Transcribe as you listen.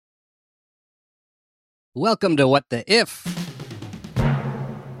Welcome to What the If.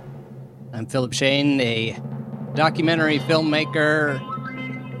 I'm Philip Shane, a documentary filmmaker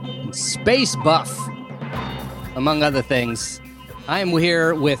and space buff, among other things. I am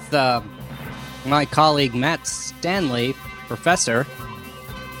here with my colleague Matt Stanley, professor.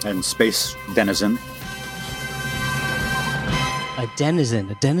 And space denizen. A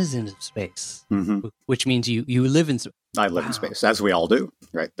denizen of space, which means you live in space. I live in space, as we all do,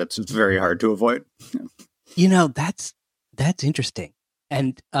 right? That's very hard to avoid. You know, that's interesting.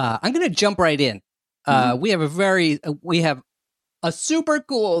 And I'm going to jump right in. We have a super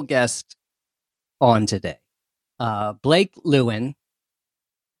cool guest on today. Blake Lewin.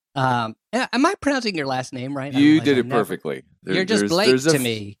 Am I pronouncing your last name right? You did it perfectly. You're just Blake to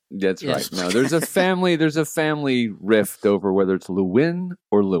me. That's right. No, there's a family rift over whether it's Lewin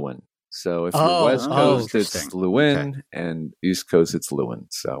or Lewin. So if you're West Coast, it's Lewin, and East Coast, it's Lewin.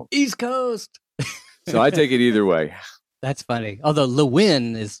 So East Coast. So I take it either way. That's funny. Although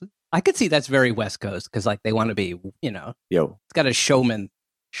Lewin is, I could see that's very West Coast because like they want to be, it's got a showmanship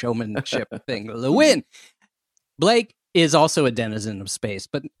thing. Lewin. Blake is also a denizen of space,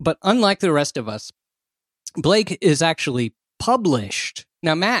 but unlike the rest of us, Blake is actually published.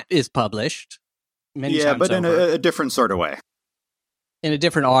 Now Matt is published many times but in over. a different sort of way. In a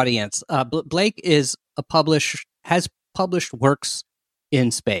different audience. Blake has published works in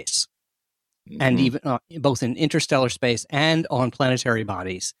space, and even both in interstellar space and on planetary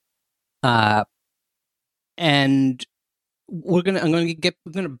bodies. And I'm going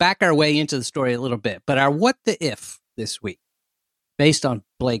to back our way into the story a little bit. But our what the if this week, based on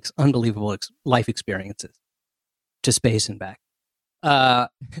Blake's unbelievable life experiences to space and back.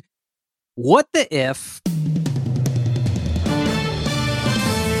 What the if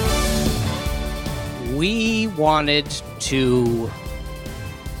we wanted to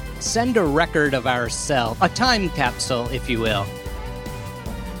send a record of ourselves, a time capsule, if you will,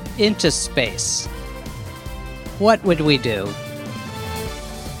 into space? What would we do?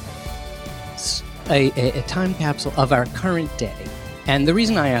 A time capsule of our current day. And the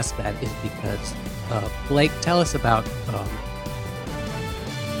reason I ask that is because, Blake, tell us about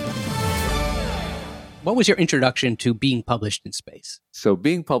what was your introduction to being published in space? So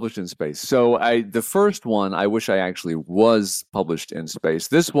being published in space. So the first one, I wish I actually was published in space.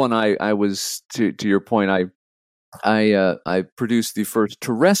 This one, I was, to your point, I produced the first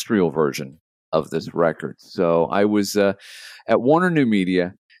terrestrial version of this record. So I was at Warner New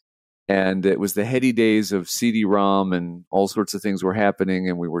Media, and it was the heady days of CD-ROM, and all sorts of things were happening,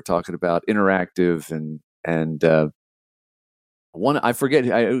 and we were talking about interactive and I forget,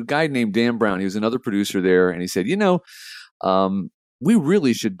 a guy named Dan Brown, he was another producer there, and he said, we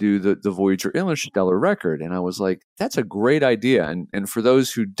really should do the Voyager Interstellar record. And I was like, that's a great idea. And for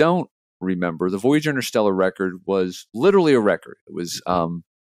those who don't remember, the Voyager Interstellar record was literally a record. It was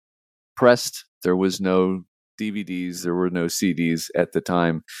pressed. There was no DVDs. There were no CDs at the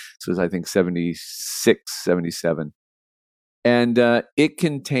time. So it was, I think, 76, 77. And it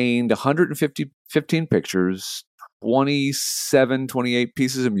contained 15 pictures, 28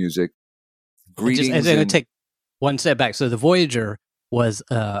 pieces of music. Greetings. I'm going to take one step back. So the Voyager was,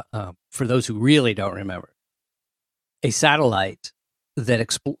 for those who really don't remember, a satellite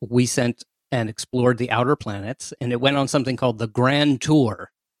that we sent and explored the outer planets, and it went on something called the Grand Tour.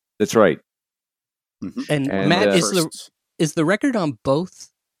 That's right. Mm-hmm. And Matt, is the record on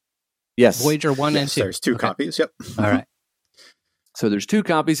both? Yes. Voyager 1 and 2? There's two copies, yep. All right. So there's two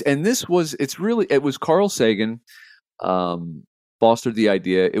copies, and it was Carl Sagan fostered the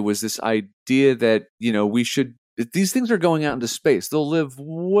idea. It was this idea that, these things are going out into space. They'll live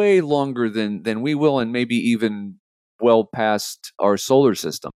way longer than we will, and maybe even well past our solar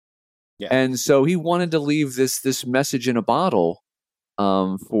system. Yeah. And so he wanted to leave this message in a bottle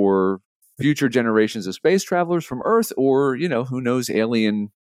for future generations of space travelers from Earth, or, who knows,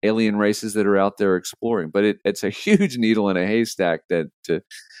 alien races that are out there exploring. But it's a huge needle in a haystack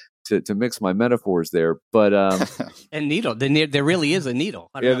to mix my metaphors there. But and needle, there really is a needle.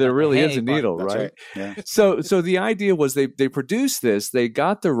 Yeah, there really is a needle, right? Yeah. So the idea was they produced this. They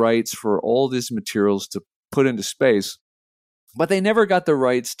got the rights for all these materials to put into space, but they never got the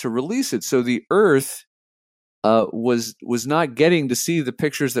rights to release it. So the Earth was not getting to see the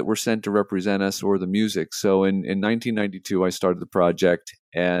pictures that were sent to represent us or the music. So in 1992, I started the project,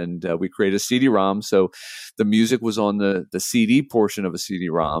 and we created a CD-ROM. So the music was on the CD portion of a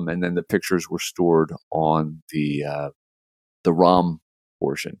CD-ROM, and then the pictures were stored on the ROM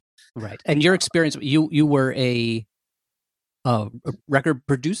portion. Right. And your experience, you were record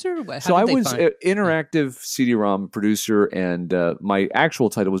producer? So I was an interactive CD-ROM producer, and my actual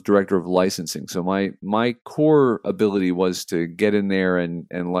title was director of licensing. So my core ability was to get in there and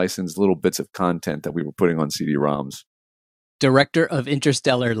license little bits of content that we were putting on CD-ROMs. Director of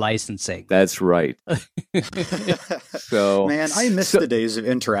Interstellar Licensing. That's right. So, man, I miss the days of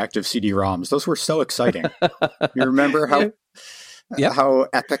interactive CD-ROMs. Those were so exciting. You remember how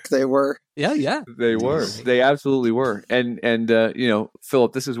epic they were? Yeah. They were. They absolutely were. And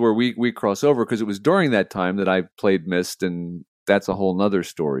Philip, this is where we cross over, because it was during that time that I played Myst, and that's a whole nother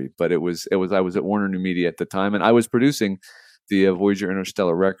story. But I was at Warner New Media at the time, and I was producing the Voyager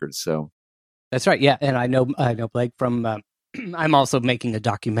Interstellar records. So that's right. Yeah, and I know Blake from. I'm also making a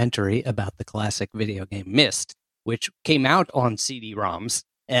documentary about the classic video game Myst, which came out on CD-ROMs,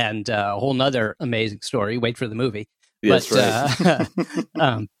 and a whole nother amazing story. Wait for the movie. Yes, but,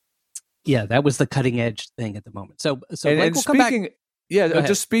 right. Yeah, that was the cutting edge thing at the moment. So Blake, we'll come back. Yeah,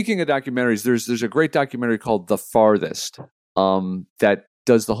 just speaking of documentaries, there's a great documentary called The Farthest that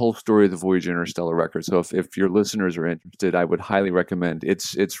does the whole story of the Voyager Interstellar record. So if your listeners are interested, I would highly recommend.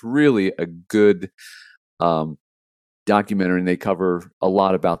 It's really a good documentary, and they cover a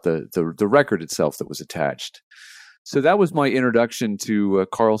lot about the record itself that was attached. So that was my introduction to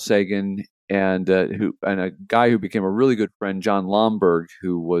Carl Sagan, and a guy who became a really good friend, John Lomberg,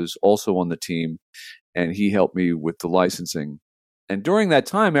 who was also on the team, and he helped me with the licensing. And during that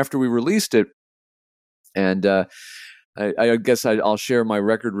time, after we released it, and I guess I'll share my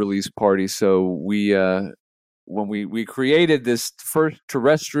record release party. So when we created this first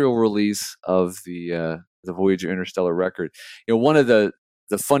terrestrial release of the Voyager Interstellar record, one of the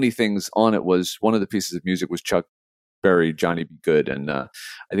funny things on it was one of the pieces of music was Chuck Berry, Johnny Be Good, and I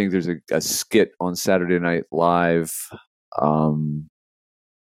think there's a skit on Saturday Night Live.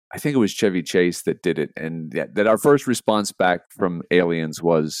 I think it was Chevy Chase that did it, and that our first response back from aliens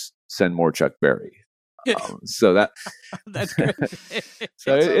was send more Chuck Berry. So that's great.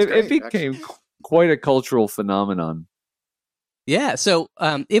 So it became quite a cultural phenomenon. Yeah. So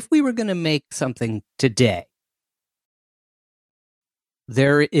if we were going to make something today,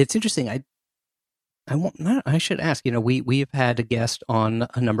 it's interesting. I should ask. We've had a guest on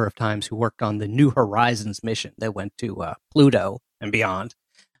a number of times who worked on the New Horizons mission that went to Pluto and beyond.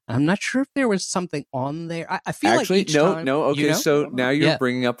 I'm not sure if there was something on there. I feel actually like each time, no. Okay, so now you're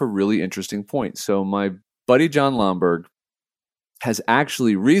bringing up a really interesting point. So my buddy John Lomberg has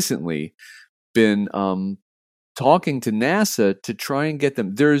actually recently been talking to NASA to try and get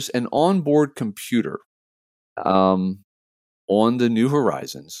them. There's an onboard computer on the New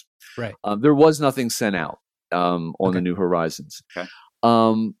Horizons. Right. There was nothing sent out on the New Horizons. Okay.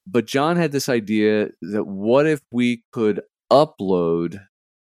 But John had this idea that what if we could upload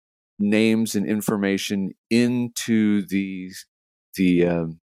names and information into the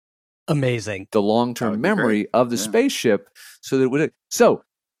amazing the long-term memory of the spaceship, so that it would. So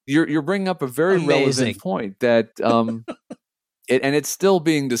you're bringing up a very relevant point that and it's still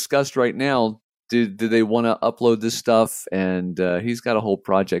being discussed right now. Do they want to upload this stuff? And he's got a whole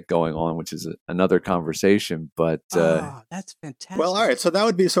project going on, which is another conversation. But that's fantastic. Well, all right. So that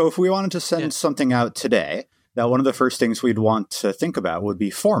would be, so if we wanted to send something out today, now one of the first things we'd want to think about would be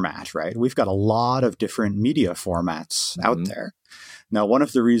format, right? We've got a lot of different media formats out there. Now, one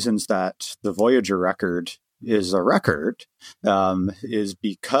of the reasons that the Voyager record is a record is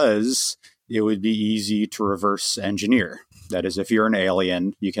because it would be easy to reverse engineer. That is, if you're an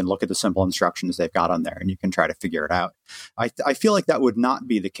alien, you can look at the simple instructions they've got on there and you can try to figure it out. I feel like that would not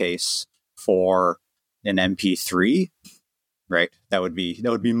be the case for an MP3, right? That would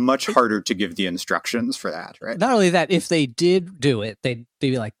be much harder to give the instructions for that, right? Not only that, if they did do it, they'd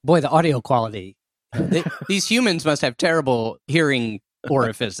be like, boy, the audio quality. These humans must have terrible hearing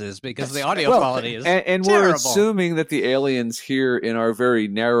orifices because the audio quality is and terrible. We're assuming that the aliens hear in our very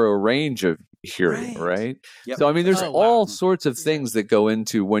narrow range of hearing, right? Yep. So I mean, there's all sorts of things that go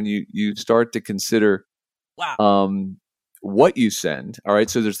into when you start to consider what you send. All right,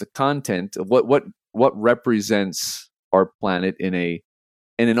 so there's the content of what represents our planet in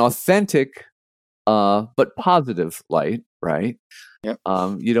an authentic but positive light, right? Yep.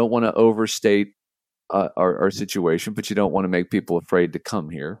 You don't want to overstate our situation, but you don't want to make people afraid to come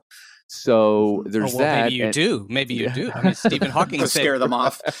here. So there's that. Maybe you do. Maybe you do. I mean, Stephen Hawking said, scare them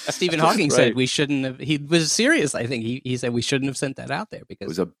off. Stephen Hawking said we shouldn't have. He was serious. I think he said we shouldn't have sent that out there because it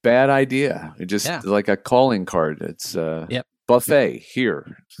was a bad idea. It just like a calling card. It's buffet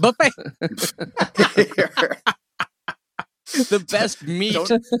here. Buffet. The best meat.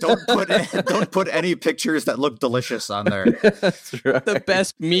 Don't put any pictures that look delicious on there. That's right. The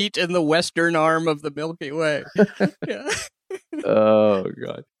best meat in the western arm of the Milky Way. Yeah. Oh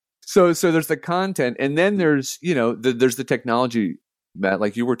God. So there's the content, and then there's there's the technology, Matt,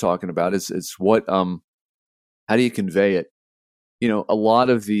 like you were talking about. It's what how do you convey it? A lot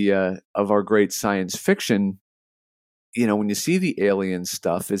of the of our great science fiction, when you see the alien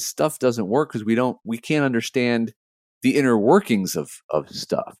stuff, stuff doesn't work because we can't understand the inner workings of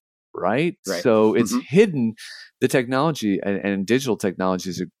stuff, right? So it's hidden. The technology and digital technology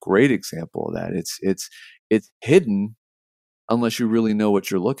is a great example of that. It's hidden unless you really know what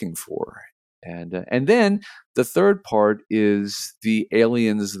you're looking for. And then the third part is the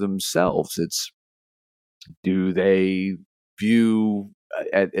aliens themselves. It's, do they view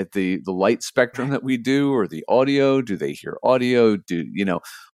at the light spectrum that we do, or the audio? Do they hear audio?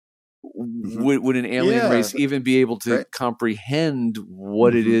 Would an alien race even be able to comprehend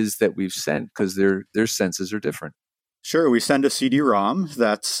what it is that we've sent? Because their senses are different. Sure, we send a CD-ROM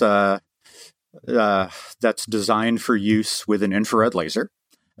that's designed for use with an infrared laser,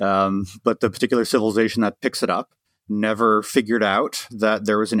 but the particular civilization that picks it up never figured out that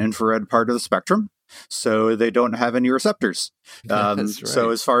there was an infrared part of the spectrum, so they don't have any receptors.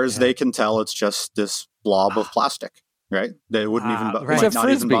 So as far as they can tell, it's just this blob of plastic. Right? They wouldn't even might not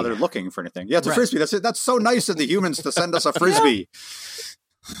even bother looking for anything. Yeah, it's a frisbee. That's so nice of the humans to send us a frisbee.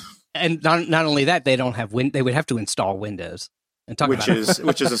 And not only that, they don't have they would have to install Windows. And which is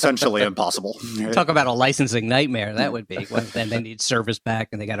essentially impossible. Right? Talk about a licensing nightmare. That would be. Then they need service pack,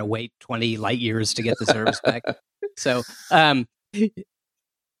 and they got to wait 20 light years to get the service pack. So, well,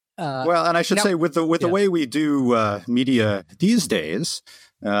 and I should say, with the way we do media these days,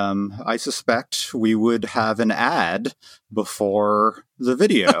 I suspect we would have an ad before the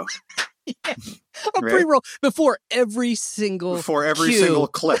video. A pre-roll before every single single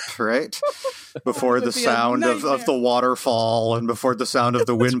clip, right? Before the sound of the waterfall and before the sound of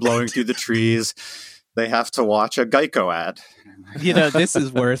the wind blowing through the trees, they have to watch a Geico ad. This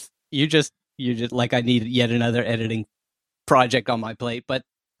is worth you just like, I need yet another editing project on my plate, but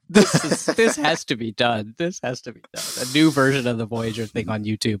this has to be done. This has to be done. A new version of the Voyager thing on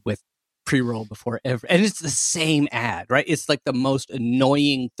YouTube with pre-roll before every, and it's the same ad, right? It's like the most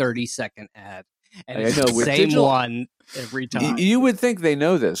annoying 30-second ad, and it's the same one every time. You would think they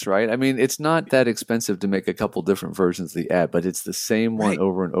know this, right? I mean, it's not that expensive to make a couple different versions of the ad, but it's the same one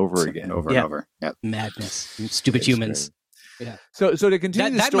over and over again, over and over. Yep. Madness, stupid humans. Great. Yeah. So to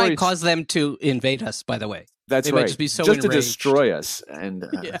continue, that might cause them to invade us. By the way, that's they right. might just be so just enraged. To destroy us, and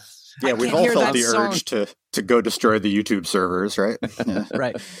we've all felt the urge to go destroy the YouTube servers, right? Yeah.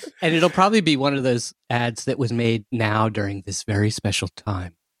 Right. And it'll probably be one of those ads that was made now during this very special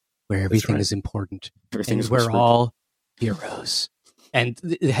time where everything is important. We're all heroes. And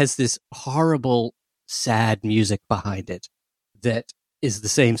it has this horrible, sad music behind it that is the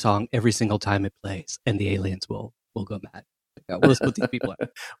same song every single time it plays. And the aliens will go mad. We'll put these people out.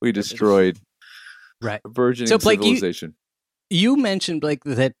 We destroyed a burgeoning civilization. You mentioned, Blake,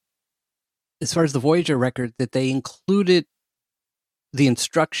 that as far as the Voyager record, that they included the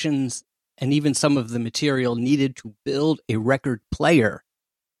instructions and even some of the material needed to build a record player.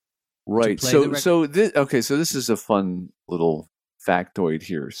 Right. So this is a fun little factoid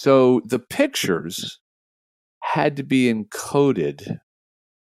here. So the pictures had to be encoded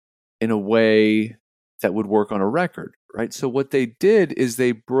in a way that would work on a record, right? So what they did is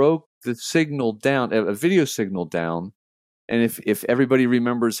they broke the signal down, a video signal down. And if everybody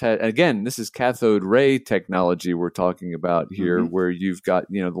remembers, again, this is cathode ray technology we're talking about here, where you've got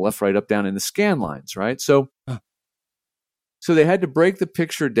the left, right, up, down in the scan lines, right? So they had to break the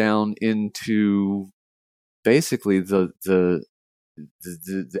picture down into basically the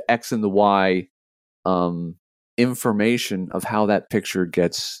X and the Y information of how that picture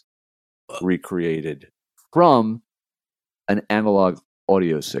gets recreated from an analog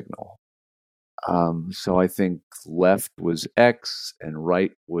audio signal. So I think left was X and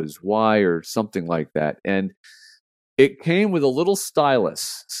right was Y or something like that. And it came with a little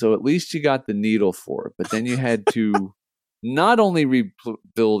stylus. So at least you got the needle for it. But then you had to not only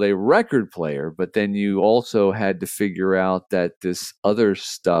rebuild a record player, but then you also had to figure out that this other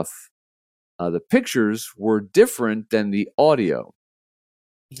stuff, the pictures were different than the audio.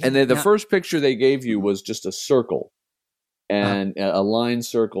 Yeah, and then the first picture they gave you was just a circle. And a line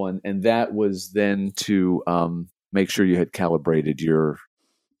circle, and that was then to make sure you had calibrated your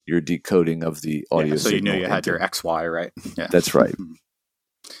decoding of the audio. So you knew you had your XY right. Yeah, that's right.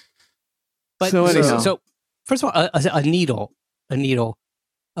 But so first of all, a needle. People,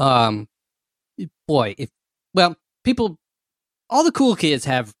 all the cool kids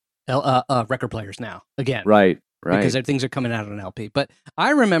have record players now. Again, right, because things are coming out on LP. But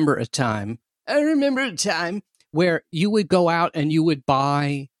I remember a time where you would go out and you would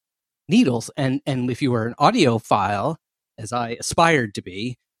buy needles, and if you were an audiophile, as I aspired to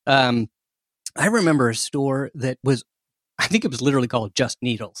be, I remember a store that was, I think it was literally called Just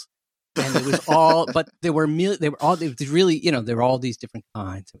Needles, and it was all, but there were all these different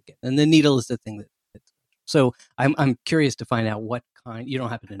kinds, and the needle is the thing that. So I'm curious to find out what kind. You don't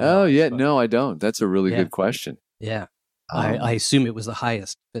happen to know? Oh yeah, no, I don't. That's a really good question. Yeah. I assume it was the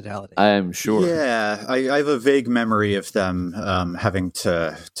highest fidelity. I am sure. Yeah, I have a vague memory of them having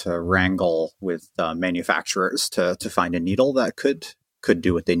to wrangle with manufacturers to find a needle that could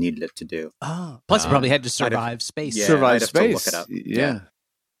do what they needed it to do. Oh, plus it probably had to survive space. Yeah, survive I'd space. Have to look it up.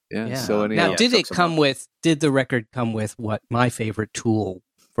 Yeah. So anyhow, now, did the record come with what my favorite tool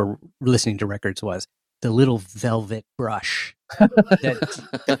for listening to records was? The little velvet brush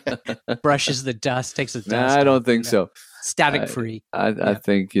that brushes the dust, takes the dust. Nah, I don't think so. Static free. I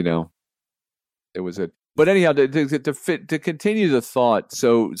think, it was a. But anyhow, to continue the thought,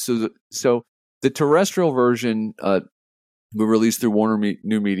 so the terrestrial version we released through Warner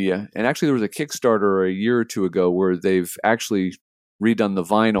New Media, and actually there was a Kickstarter a year or two ago where they've actually redone the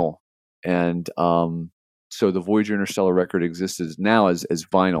vinyl, and so the Voyager Interstellar record exists now as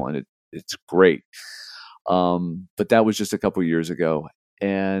vinyl, and it's great. But that was just a couple years ago,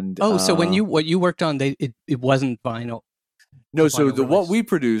 and so what you worked on, it wasn't vinyl. No, so what we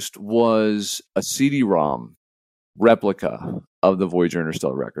produced was a CD-ROM replica of the Voyager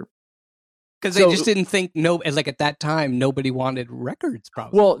Interstellar record. Because they just didn't think, like at that time, nobody wanted records,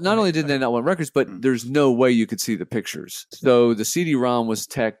 probably. Well, not only did they not want records, but there's no way you could see the pictures. So the CD-ROM was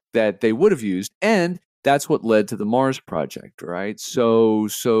tech that they would have used, and that's what led to the Mars project, right? So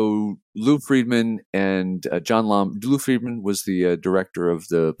Lou Friedman and Lou Friedman was the director of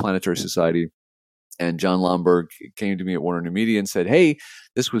the Planetary Society, and John Lomberg came to me at Warner New Media and said, "Hey,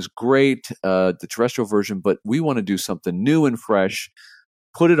 this was great, the terrestrial version, but we want to do something new and fresh,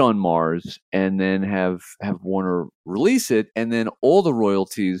 put it on Mars, and then have Warner release it, and then all the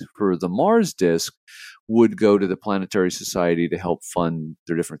royalties for the Mars disc would go to the Planetary Society to help fund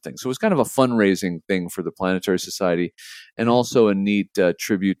their different things." So it was kind of a fundraising thing for the Planetary Society, and also a neat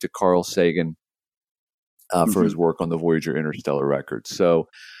tribute to Carl Sagan for his work on the Voyager Interstellar record. So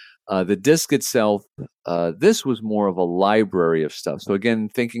the disc itself, this was more of a library of stuff. So again,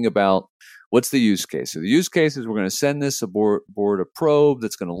 thinking about what's the use case? So the use case is we're going to send this aboard a probe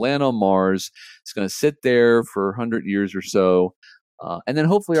that's going to land on Mars. It's going to sit there for 100 years or so. And then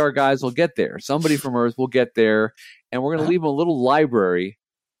hopefully our guys will get there. Somebody from Earth will get there. And we're going to leave them a little library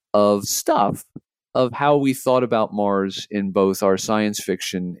of stuff of how we thought about Mars in both our science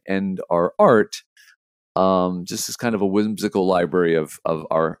fiction and our art. Just as kind of a whimsical library of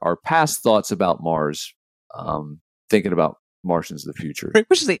our past thoughts about Mars, thinking about Martians of the future.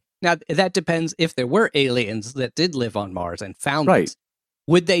 Now, that depends if there were aliens that did live on Mars and found us.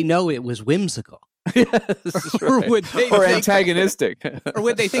 Would they know it was whimsical? Yes, or antagonistic? Or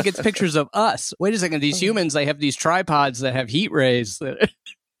would they think it's pictures of us? Wait a second, these humans, they have these tripods that have heat rays that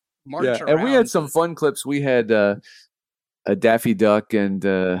march around. And we had some fun clips. We had a Daffy Duck and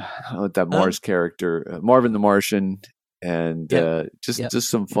that Mars character, Marvin the Martian, and just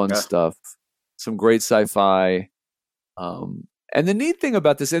some fun stuff. Some great sci-fi. And the neat thing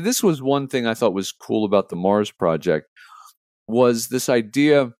about this, and this was one thing I thought was cool about the Mars project, was this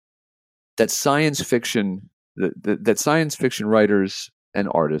idea that science fiction, that science fiction writers and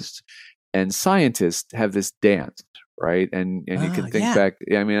artists and scientists have this dance, right? And you can think back.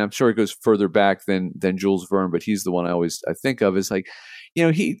 I mean, I'm sure it goes further back than Jules Verne, but he's the one I think of as like,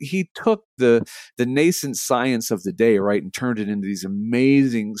 he took the nascent science of the day, right, and turned it into these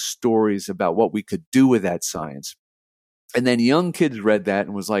amazing stories about what we could do with that science. And then young kids read that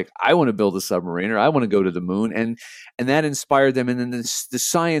and was like, I want to build a submarine, or I want to go to the moon. And that inspired them. And then the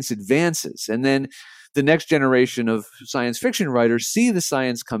science advances. And then the next generation of science fiction writers see the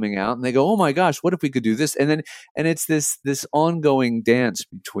science coming out and they go, oh my gosh, what if we could do this? And it's this ongoing dance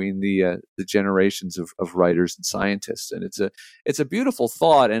between the generations of writers and scientists. And it's a beautiful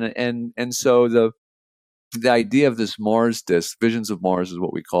thought. And so the idea of this Mars disc, Visions of Mars is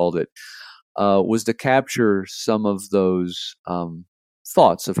what we called it, was to capture some of those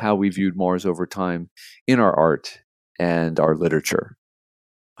thoughts of how we viewed Mars over time in our art and our literature.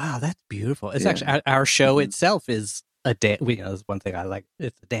 Wow, that's beautiful. It's actually our show itself is a dance. That's one thing I like.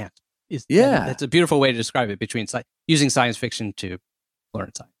 It's a dance. It's a beautiful way to describe it, between using science fiction to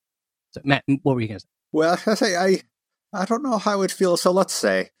learn science. So, Matt, what were you going to say? Well, I don't know how I would feel. So let's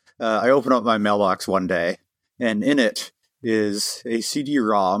say I open up my mailbox one day, and in it is a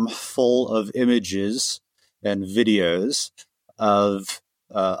CD-ROM full of images and videos of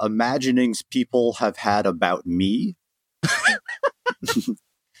imaginings people have had about me.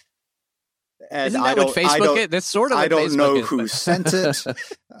 And Isn't that what Facebook is? That's sort of what I don't Facebook know is, who sent it.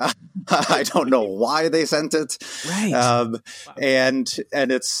 I don't know why they sent it. Right. Wow. And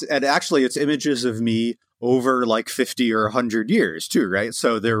actually it's images of me over like 50 or 100 years too, right?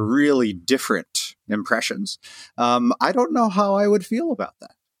 So they're really different impressions. I don't know how I would feel about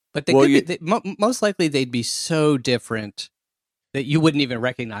that. But most likely they'd be so different that you wouldn't even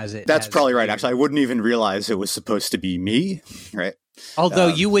recognize it. That's probably right. Actually, I wouldn't even realize it was supposed to be me, right? Although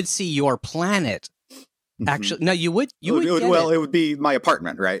you would see your planet. Actually, no, you would. It would be my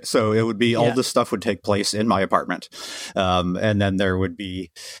apartment, right? So it would be all this stuff would take place in my apartment, and then there would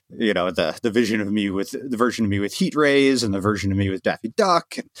be, the version of me with heat rays and the version of me with Daffy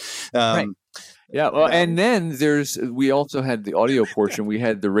Duck. Right. Yeah. Well, and then we also had the audio portion. We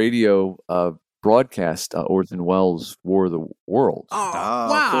had the radio broadcast Orson Welles' War of the Worlds. Oh,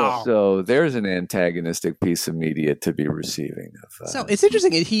 wow. Cool. So there's an antagonistic piece of media to be receiving. So it's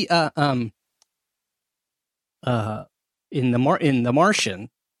interesting. He in the Martian,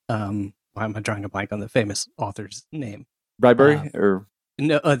 why am I drawing a blank on the famous author's name? Bradbury or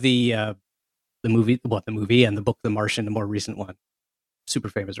no, the movie, the movie and the book, The Martian, the more recent one. Super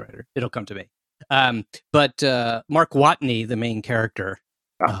famous writer. It'll come to me. But Mark Watney, the main character,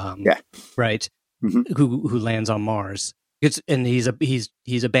 right, who lands on Mars, and he's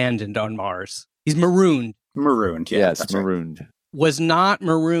abandoned on Mars. He's marooned. Yes, marooned. Right. Was not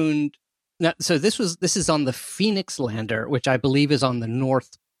marooned. Now, so this is on the Phoenix lander, which I believe is on the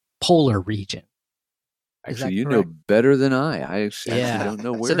North Polar region. Actually, you know better than I. I actually don't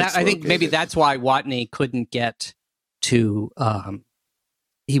know where. So I think maybe that's why Watney couldn't get to.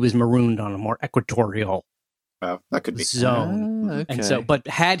 He was marooned on a more equatorial that could be zone, okay. And so, but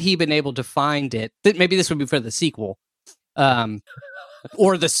had he been able to find it, maybe this would be for the sequel,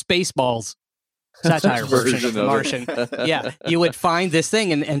 or the Spaceballs satire version of The Martian. Yeah, you would find this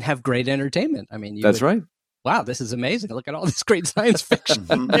thing and have great entertainment. I mean, that's right. Wow, this is amazing! Look at all this great science fiction.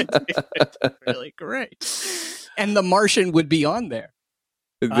 It's really great. And The Martian would be on there.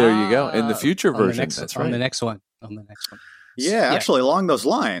 There you go. In the future version, that's right. On the next one. Yeah, actually, along those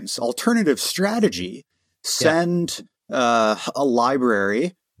lines, alternative strategy. Send a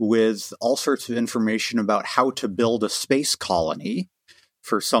library with all sorts of information about how to build a space colony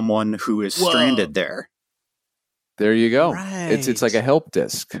for someone who is stranded there. There you go. Right. It's like a help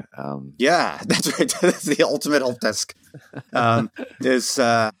desk. Yeah, that's right. That's the ultimate help desk. This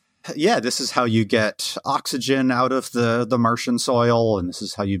is how you get oxygen out of the Martian soil, and this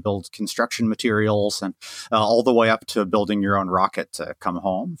is how you build construction materials, and all the way up to building your own rocket to come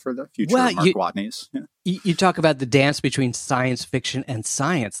home for the future Mark Watneys. Yeah. You talk about the dance between science fiction and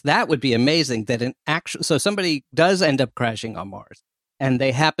science. That would be amazing. So somebody does end up crashing on Mars, and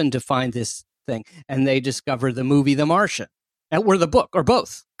they happen to find this thing, and they discover the movie The Martian, or the book, or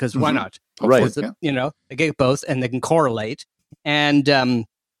both, because why not? Right. They get both, and they can correlate, and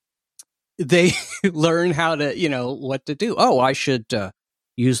they learn how to, what to do. Oh, I should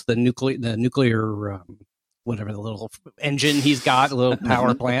use the nuclear, whatever, the little engine he's got, a little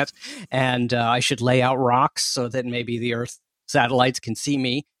power plant, and I should lay out rocks so that maybe the Earth satellites can see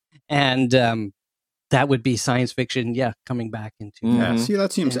me. And that would be science fiction, coming back into... see,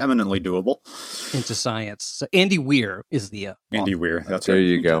 that seems eminently doable. Into science. So Andy Weir is the... Andy Weir, that's there right.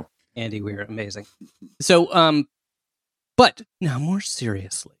 you go. Andy Weir, amazing. So, but now more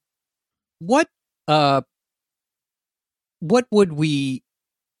seriously, what would we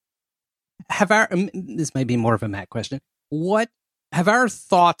have this may be more of a Matt question. What have our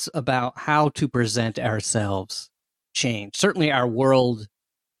thoughts about how to present ourselves changed? Certainly our world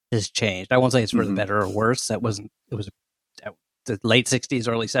has changed. I won't say it's for the better or worse. It was the late 60s,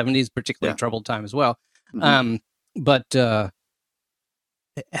 early 70s, particularly a troubled time as well. But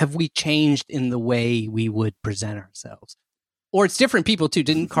have we changed in the way we would present ourselves? Or it's different people too.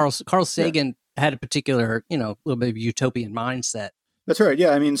 Didn't Carl Sagan had a particular, little bit of utopian mindset? That's right. Yeah.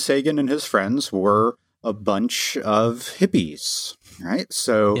 I mean, Sagan and his friends were a bunch of hippies, right?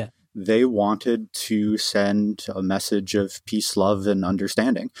 So they wanted to send a message of peace, love, and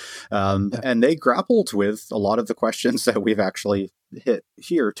understanding. And they grappled with a lot of the questions that we've actually hit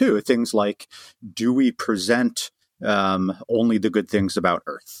here too. Things like, do we present only the good things about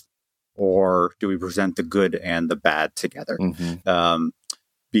Earth? Or do we present the good and the bad together?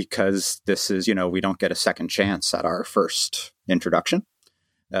 Because this is, we don't get a second chance at our first introduction.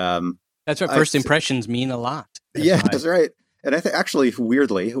 That's what first impressions mean a lot. That's right. And I think actually,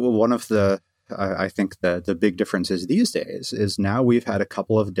 weirdly, one of the I think that the big difference is these days is now we've had a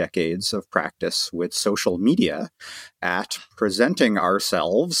couple of decades of practice with social media at presenting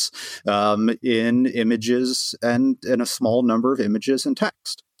ourselves in images and in a small number of images and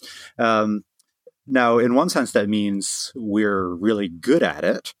text. Now, in one sense, that means we're really good at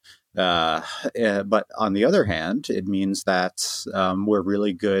it. But on the other hand, it means that we're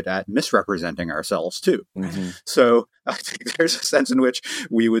really good at misrepresenting ourselves too. Mm-hmm. So I think there's a sense in which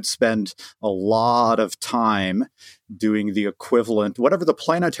we would spend a lot of time doing the equivalent, whatever the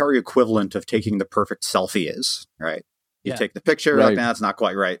planetary equivalent of taking the perfect selfie is, right? You take the picture, right. It's not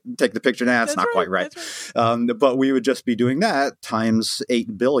quite right. Take the picture, it's not quite right. But we would just be doing that times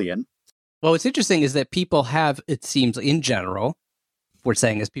 8 billion. Well, what's interesting is that people have, it seems in general, we're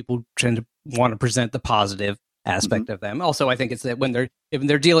saying is people tend to want to present the positive aspect of them. Also, I think it's that if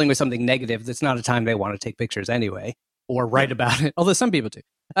they're dealing with something negative, that's not a time they want to take pictures anyway or write about it. Although some people do.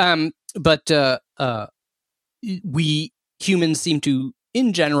 But we humans seem to,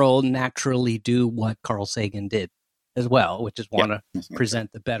 in general, naturally do what Carl Sagan did as well, which is want to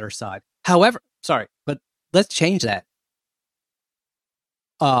present the better side. However, but let's change that.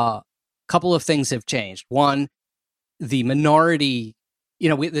 Couple of things have changed. One, the minority,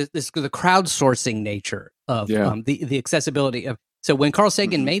 the crowdsourcing nature of the accessibility of. So when Carl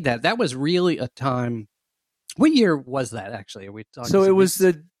Sagan made that was really a time. What year was that actually? Are we talking? So it was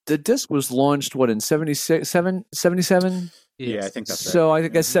the disc was launched in 77? Yeah, I think that's right. So I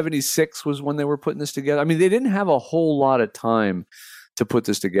guess 76 was when they were putting this together. I mean, they didn't have a whole lot of time to put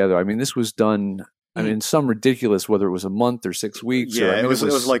this together. I mean, this was done. I mean, some ridiculous, whether it was a month or 6 weeks. Yeah, it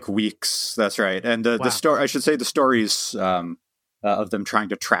was like weeks. That's right. And the story, I should say, the stories of them trying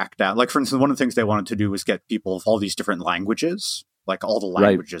to track down, like, for instance, one of the things they wanted to do was get people of all these different languages, like all the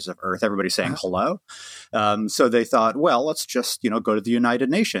languages of Earth, everybody saying hello. So they thought, well, let's just, go to the United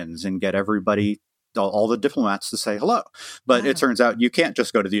Nations and get everybody, all the diplomats to say hello. But it turns out you can't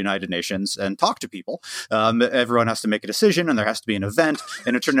just go to the United Nations and talk to people. Everyone has to make a decision and there has to be an event.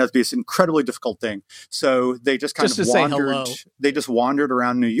 And it turned out to be this incredibly difficult thing. So they just kind of wandered. They just wandered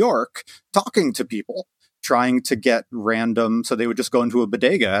around New York talking to people, trying to get random. So they would just go into a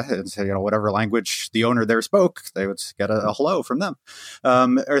bodega and say, whatever language the owner there spoke, they would get a hello from them.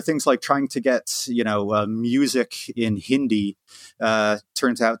 Or things like trying to get, music in Hindi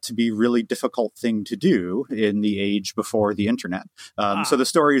turns out to be a really difficult thing to do in the age before the internet. So the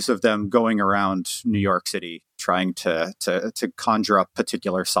stories of them going around New York City trying to conjure up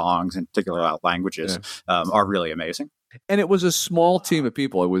particular songs and particular languages are really amazing. And it was a small team of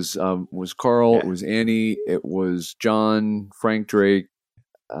people. It was Carl, it was Annie, it was John, Frank Drake,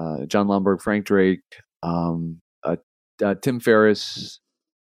 John Lomberg, Frank Drake, Tim Ferriss,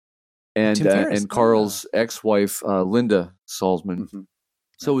 and Carl's ex-wife Linda Salzman. Mm-hmm.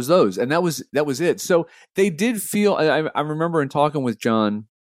 So it was those, and that was it. So they did feel. I remember in talking with John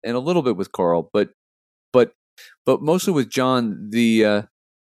and a little bit with Carl, but mostly with John, the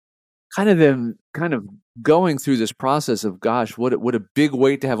kind of going through this process of, gosh, what a big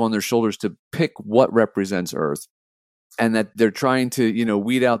weight to have on their shoulders to pick what represents Earth, and that they're trying to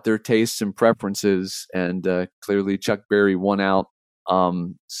weed out their tastes and preferences, and clearly Chuck Berry won out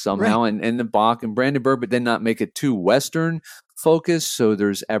somehow, right. and the Bach and Brandenburg, but then not make it too Western focused. So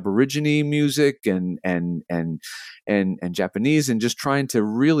there's Aborigine music and Japanese, and just trying to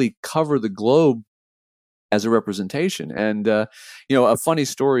really cover the globe as a representation. And, a funny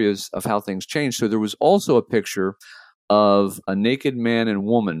story is of how things changed. So there was also a picture of a naked man and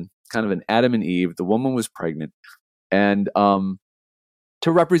woman, kind of an Adam and Eve. The woman was pregnant. And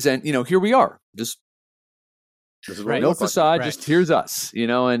to represent, here we are, just no facade, right. Just here's us,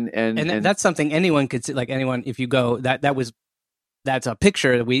 and that's something anyone could see, like anyone, if you go, that's a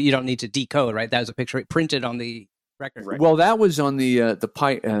picture that you don't need to decode, right? That was a picture printed on the record. Right? Well, that was on the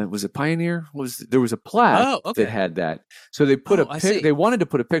was it Pioneer? There was a plaque that had that. So they put they wanted to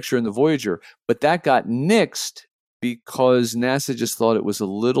put a picture in the Voyager, but that got nixed because NASA just thought it was a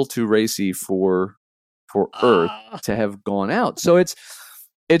little too racy for Earth to have gone out. So it's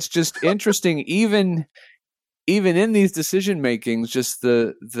just interesting, even in these decision makings, just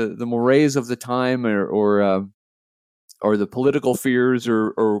the mores of the time, or the political fears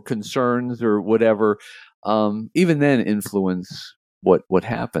or concerns or whatever. Even then influence what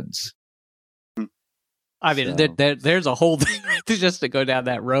happens. I mean, there's a whole thing just to go down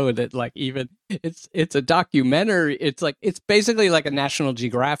that road that, like, even it's a documentary. It's basically like a National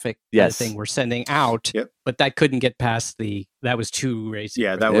Geographic thing we're sending out, but that couldn't get past that was too racy.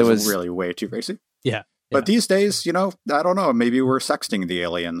 Yeah, that was really way too racy. Yeah. But these days, I don't know, maybe we're sexting the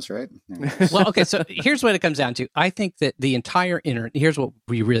aliens, right? Well, okay, so here's what it comes down to. I think that the entire internet, here's what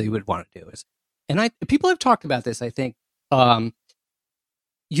we really would want to do is and people have talked about this, I think,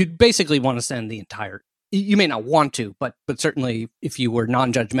 you'd basically want to send the entire, you may not want to, but certainly if you were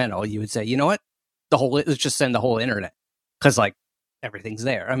non-judgmental, you would say, you know what, let's just send the whole internet, because like everything's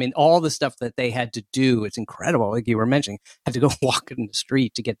there. I mean, all the stuff that they had to do, it's incredible. Like you were mentioning, had to go walk in the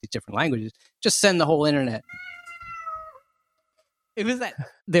street to get these different languages. Just send the whole internet. It was that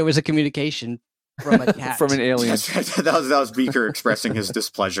there was a communication from a cat. From an alien. That was Beaker expressing his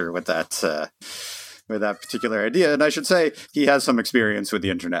displeasure with that particular idea. And I should say he has some experience with the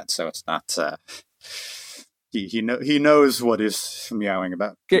internet, so it's not he knows what he's meowing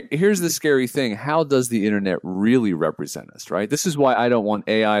about. Here's the scary thing. How does the internet really represent us, right? This is why I don't want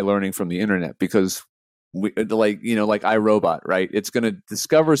AI learning from the internet, because like iRobot, right? It's going to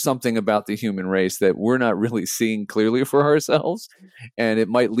discover something about the human race that we're not really seeing clearly for ourselves. And it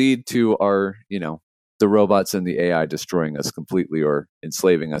might lead to our, the robots and the AI destroying us completely or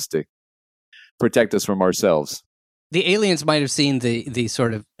enslaving us to protect us from ourselves. The aliens might have seen the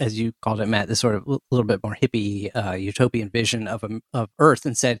sort of, as you called it, Matt, the sort of a little bit more hippie, utopian vision of Earth,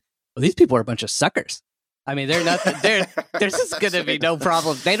 and said, well, these people are a bunch of suckers. I mean, they're nothing. There's just going to be no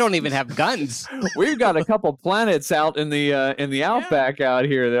problem. They don't even have guns. We've got a couple planets out in the outback out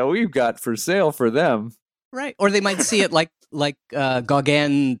here that we've got for sale for them. Right. Or they might see it like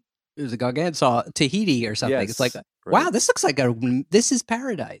Gauguin saw Tahiti or something. Yes, it's like, wow, this looks like this is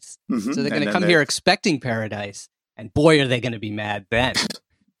paradise. Mm-hmm. So they're going to come here expecting paradise. And boy, are they going to be mad then,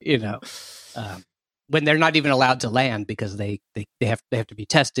 when they're not even allowed to land because they have to be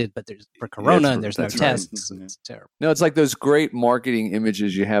tested, but there's for Corona and there's no tests. Right. It's terrible. No, it's like those great marketing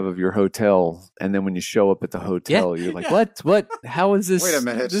images you have of your hotel, and then when you show up at the hotel, you're like, what? How is this? Wait a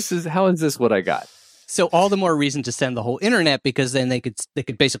minute. How is this what I got? So all the more reason to send the whole internet, because then they could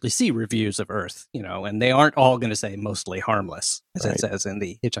basically see reviews of Earth, and they aren't all going to say mostly harmless, as it says in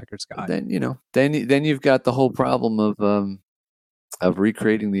the Hitchhiker's Guide. Then you've got the whole problem of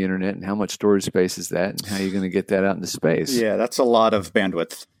recreating the internet, and how much storage space is that, and how you're going to get that out into space. Yeah, that's a lot of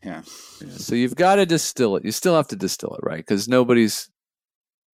bandwidth. Yeah. So you've got to distill it. You still have to distill it, right? Because nobody's.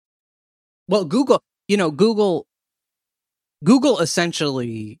 Well, Google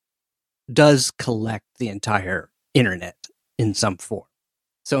essentially does collect the entire internet in some form.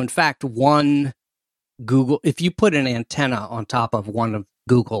 So in fact, if you put an antenna on top of one of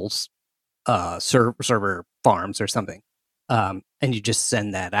Google's server farms or something, and you just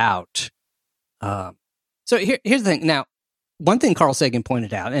send that out. So here's the thing. Now, one thing Carl Sagan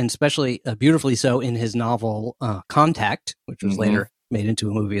pointed out, and especially beautifully so in his novel Contact, which was later made into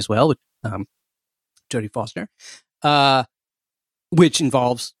a movie as well with Jodie Foster, which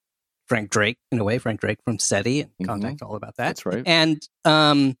involves Frank Drake, in a way, Frank Drake from SETI and Contact, all about that. That's right. And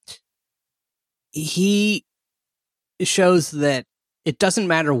he shows that it doesn't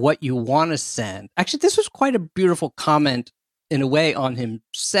matter what you want to send. Actually, this was quite a beautiful comment, in a way, on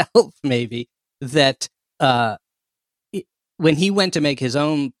himself, maybe, that when he went to make his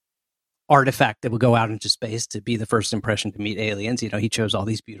own artifact that would go out into space to be the first impression to meet aliens, he chose all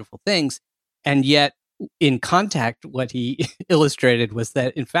these beautiful things. And yet, in Contact, what he illustrated was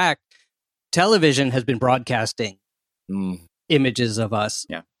that, in fact, television has been broadcasting images of us.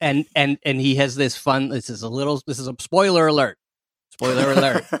 Yeah. And he has this fun, this is a spoiler alert. Spoiler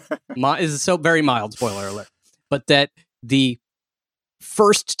alert. This is so very mild spoiler alert. But that the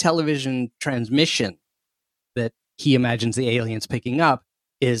first television transmission that he imagines the aliens picking up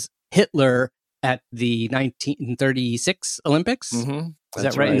is Hitler at the 1936 Olympics. Mm-hmm. Is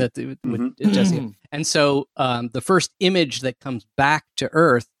that right? Jesse. And so the first image that comes back to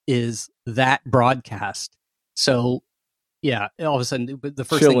Earth is that broadcast. So, yeah, all of a sudden, the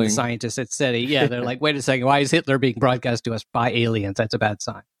first thing the scientists at SETI, they're like, wait a second, why is Hitler being broadcast to us by aliens? That's a bad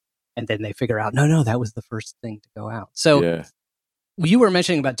sign. And then they figure out, no, that was the first thing to go out. So you were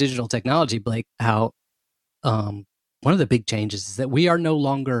mentioning about digital technology, Blake, how one of the big changes is that we are no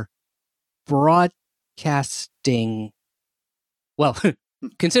longer broadcasting. Well,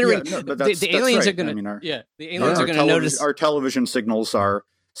 considering the aliens are going to, the aliens are going to notice our television signals are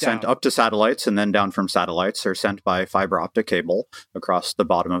sent up to satellites, and then down from satellites are sent by fiber optic cable across the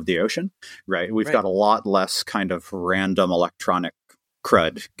bottom of the ocean. Right, we've got a lot less kind of random electronic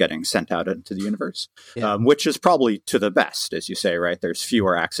crud getting sent out into the universe, which is probably to the best, as you say. Right, there's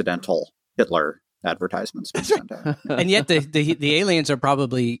fewer accidental Hitler advertisements being sent out. And yet the aliens are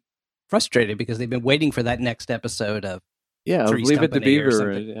probably frustrated because they've been waiting for that next episode of Leave It to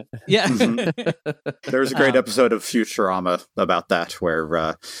Beaver. There's a great episode of Futurama about that,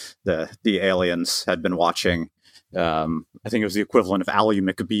 where the aliens had been watching I think it was the equivalent of Ally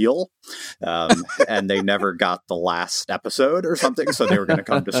McBeal, and they never got the last episode or something, so they were going to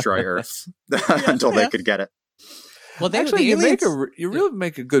come destroy Earth until they could get it. Well, actually, you really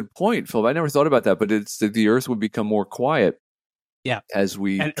make a good point, Phil. I never thought about that, but it's that the Earth would become more quiet, as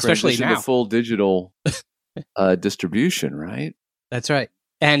we transition to full digital distribution, right? That's right.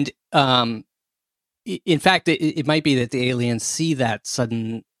 And in fact, it might be that the aliens see that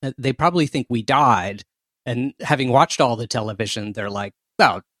sudden. They probably think we died, and having watched all the television, they're like,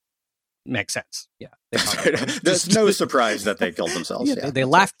 "Well, makes sense." Yeah, there's no surprise that they killed themselves. They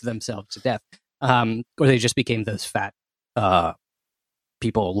laughed themselves to death. Or they just became those fat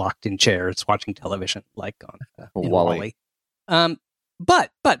people locked in chairs watching television, like on WALL-E.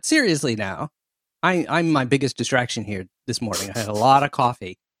 But seriously now, I'm my biggest distraction here this morning. I had a lot of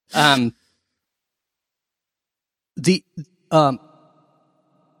coffee.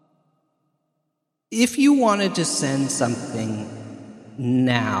 If you wanted to send something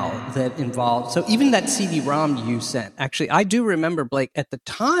now that involved, so even that CD-ROM you sent, actually, I do remember, Blake, at the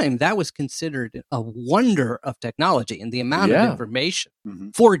time that was considered a wonder of technology, and the amount of information,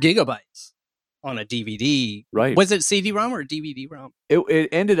 4 gigabytes on a DVD. Right. Was it CD-ROM or DVD-ROM? It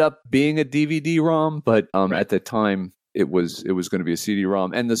ended up being a DVD-ROM, but at the time it was going to be a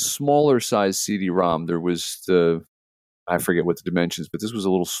CD-ROM, and the smaller size CD-ROM, there was I forget what the dimensions, but this was a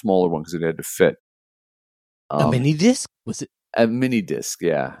little smaller one because it had to fit. A mini disc? Was it? A mini disc,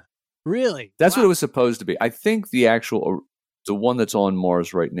 yeah. Really? That's what it was supposed to be. I think the one that's on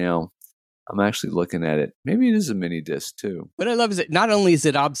Mars right now, I'm actually looking at it. Maybe it is a mini disc too. What I love is not only is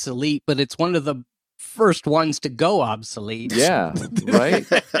it obsolete, but it's one of the first ones to go obsolete. Yeah, right?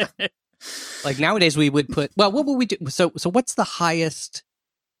 Like nowadays we would put, well, what would we do? So what's the highest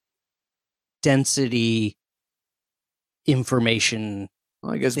density information?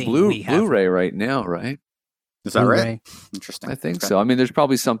 Well, I guess Blu-ray right now, right? Is that right? Interesting. I think so. I mean, there's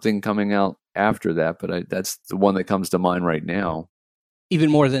probably something coming out after that, but that's the one that comes to mind right now. Even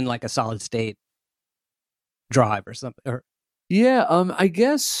more than like a solid state drive or something. Yeah, I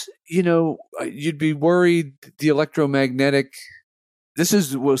guess, you'd be worried the electromagnetic.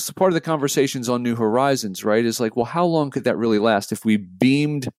 This was part of the conversations on New Horizons, right? Is like, well, how long could that really last if we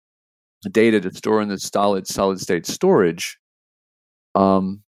beamed data to store in the solid state storage?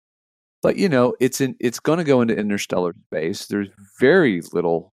 But it's going to go into interstellar space. There's very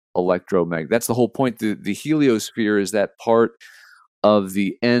little electromagnetic. That's the whole point. The heliosphere is that part of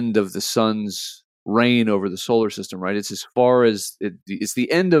the end of the sun's reign over the solar system, right? It's as far as it's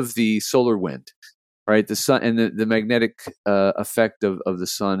the end of the solar wind, right? The sun and the magnetic effect of the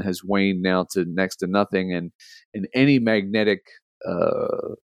sun has waned now to next to nothing, and any magnetic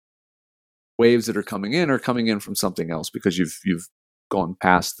waves that are coming in from something else because you've gone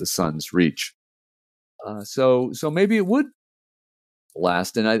past the sun's reach. So maybe it would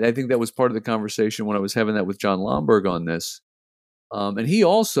last. And I think that was part of the conversation when I was having that with John Lomberg on this. And he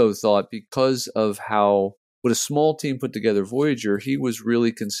also thought, because of what a small team put together Voyager, he was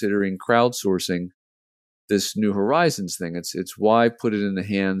really considering crowdsourcing this New Horizons thing. It's why put it in the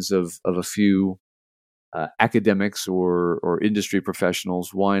hands of a few academics or industry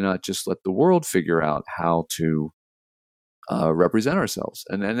professionals. Why not just let the world figure out how to represent ourselves?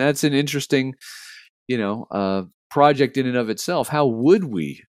 And that's an interesting, project in and of itself. How would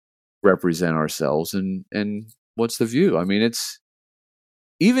we represent ourselves, and what's the view? I mean,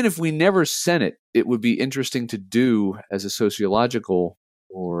 even if we never sent it, it would be interesting to do as a sociological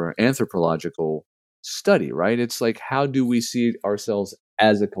or anthropological study, right? It's like, how do we see ourselves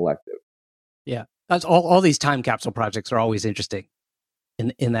as a collective? Yeah, that's all these time capsule projects are always interesting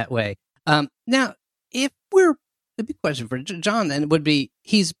in that way. Now, if we're the big question for John then would be,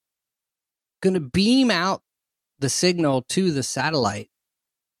 he's going to beam out the signal to the satellite,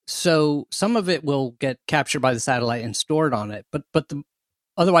 so some of it will get captured by the satellite and stored on it, but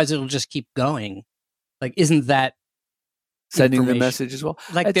otherwise it'll just keep going. Like, isn't that sending the message as well?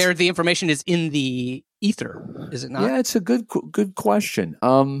 Like, the information is in the ether, is it not? Yeah, it's a good question.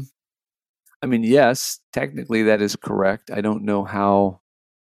 I mean, yes, technically that is correct. I don't know how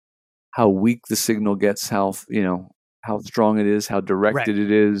weak the signal gets, how strong it is, how directed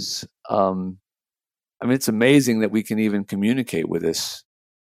it is. I mean, it's amazing that we can even communicate with this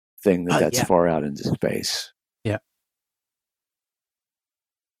thing that's far out into space. Yeah.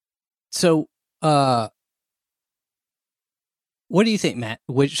 So, what do you think, Matt?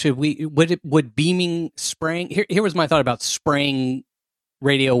 Would beaming, spraying? Here was my thought about spraying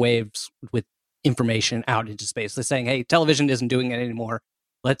radio waves with information out into space. They're saying, hey, television isn't doing it anymore.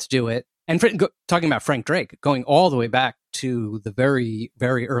 Let's do it. And talking about Frank Drake, going all the way back to the very,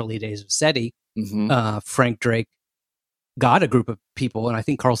 very early days of SETI, Frank Drake got a group of people, and I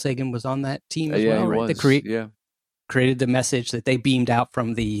think Carl Sagan was on that team as well, right? They created the message that they beamed out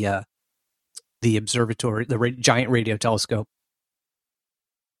from the observatory, the giant radio telescope.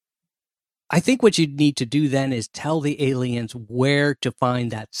 I think what you'd need to do then is tell the aliens where to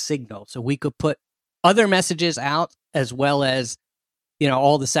find that signal. So we could put other messages out, as well as,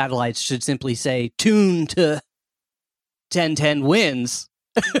 all the satellites should simply say, tune to 1010 WINS.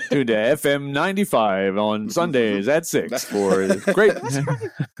 Tune to FM 95 on Sundays at 6 for great.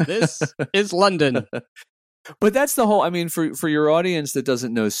 This is London. But that's the whole, for your audience that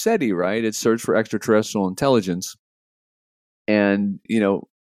doesn't know SETI, right? It's Search for Extraterrestrial Intelligence. And,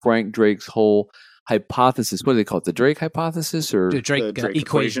 Frank Drake's whole hypothesis, what do they call it? The Drake hypothesis or the Drake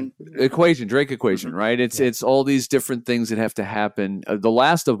equation? Drake equation, right? It's all these different things that have to happen. The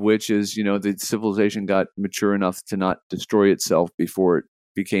last of which is, the civilization got mature enough to not destroy itself before it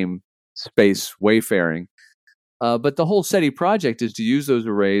became space wayfaring. But the whole SETI project is to use those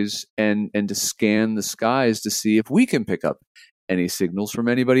arrays and to scan the skies to see if we can pick up any signals from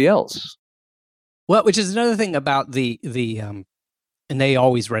anybody else. Well, which is another thing about the and they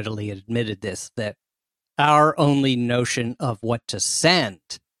always readily admitted this, that our only notion of what to send,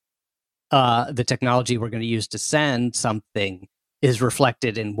 the technology we're going to use to send something, is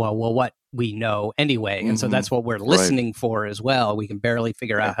reflected in, what we know anyway. And so that's what we're listening for as well. We can barely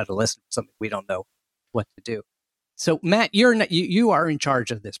figure out how to listen to something we don't know what to do. So, Matt, you are in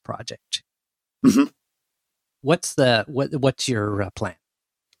charge of this project. Mm-hmm. What's your plan?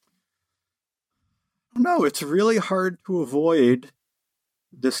 No, it's really hard to avoid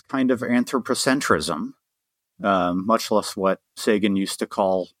this kind of anthropocentrism, much less what Sagan used to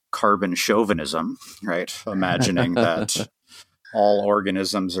call carbon chauvinism, right? Imagining that all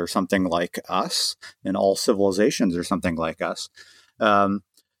organisms are something like us and all civilizations are something like us.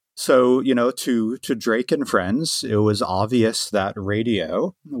 So, to Drake and friends, it was obvious that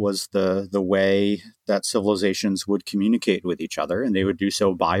radio was the way that civilizations would communicate with each other, and they would do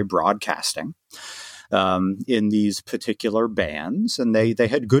so by broadcasting in these particular bands. And they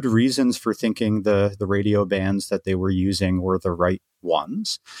had good reasons for thinking the radio bands that they were using were the right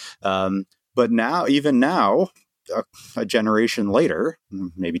ones. But even now, a generation later,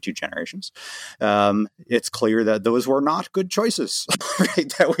 maybe 2 generations, it's clear that those were not good choices,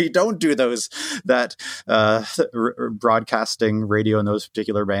 right? That we don't do those, that broadcasting radio in those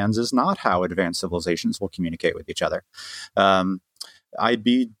particular bands is not how advanced civilizations will communicate with each other. I'd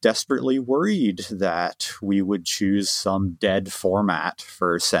be desperately worried that we would choose some dead format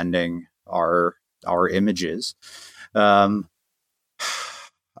for sending our images.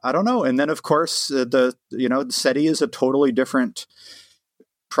 I don't know. And then, of course, the SETI is a totally different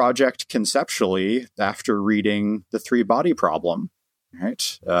project conceptually after reading The Three-Body Problem,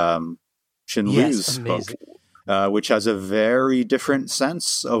 right? Chin Liu's book, which has a very different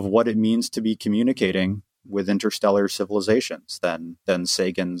sense of what it means to be communicating with interstellar civilizations than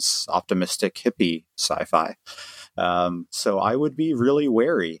Sagan's optimistic hippie sci-fi. So I would be really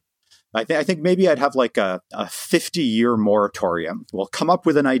wary. I think maybe I'd have like a 50-year moratorium. We'll come up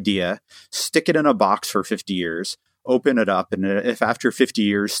with an idea, stick it in a box for 50 years, open it up, and if after 50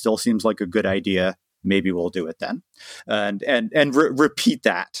 years still seems like a good idea, maybe we'll do it then, and repeat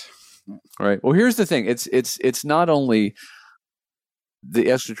that. Right. Well, here's the thing: it's not only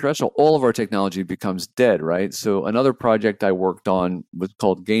the extraterrestrial, all of our technology becomes dead, right? So another project I worked on was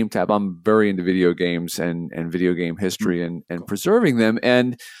called GameTap. I'm very into video games and video game history and preserving them.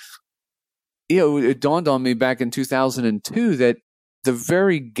 And it dawned on me back in 2002 that the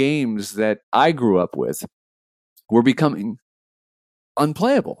very games that I grew up with were becoming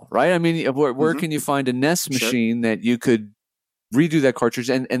unplayable, right? I mean, where can you find a NES machine that you could redo that cartridge?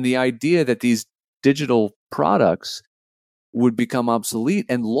 And the idea that these digital products would become obsolete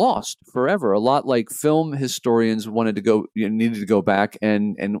and lost forever. A lot like film historians needed to go back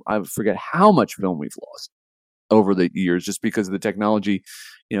and I forget how much film we've lost over the years just because of the technology,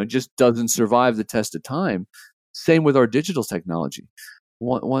 just doesn't survive the test of time. Same with our digital technology.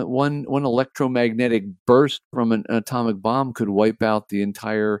 One electromagnetic burst from an atomic bomb could wipe out the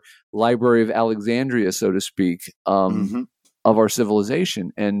entire Library of Alexandria, so to speak, of our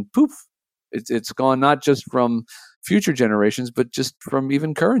civilization. And poof, it's gone, not just from future generations, but just from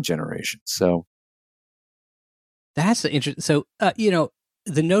even current generations. So that's interesting. So, the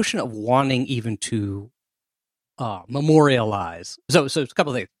notion of wanting even to memorialize. So it's a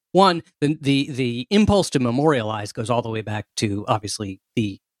couple of things. One, the impulse to memorialize goes all the way back to obviously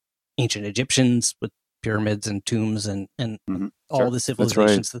the ancient Egyptians with pyramids and tombs and all the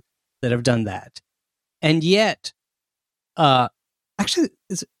civilizations that have done that. And yet, actually,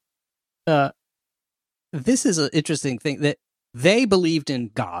 this is an interesting thing that they believed in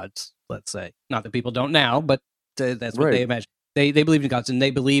gods, let's say. Not that people don't now, but that's what they imagined. They believed in gods, and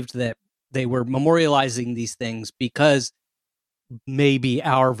they believed that they were memorializing these things because maybe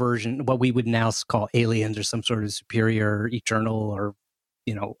our version, what we would now call aliens or some sort of superior, eternal, or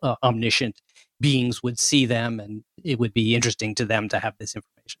omniscient beings would see them, and it would be interesting to them to have this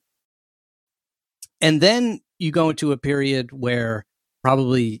information. And then you go into a period where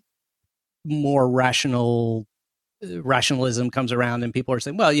probably more rationalism comes around, and people are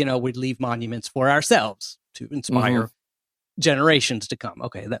saying, well, we'd leave monuments for ourselves to inspire generations to come.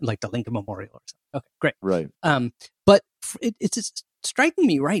 Okay, that, like the Lincoln Memorial or something. Okay, great. Right. But it's striking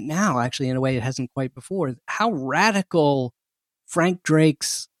me right now, actually, in a way it hasn't quite before, how radical Frank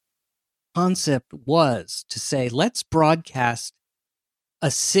Drake's concept was to say, let's broadcast a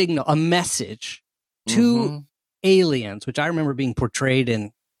signal, a message to aliens, which I remember being portrayed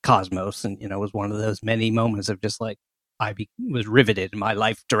in Cosmos, and was one of those many moments of just like was riveted, and my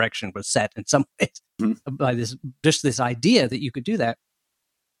life direction was set in some ways by this idea that you could do that.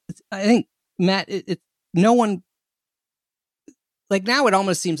 I think, Matt, no one, like, now it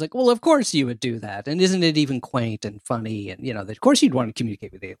almost seems like, well, of course you would do that, and isn't it even quaint and funny, and that of course you'd want to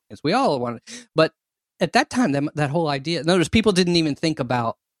communicate with aliens. We all want to, but at that time, that whole idea. Notice people didn't even think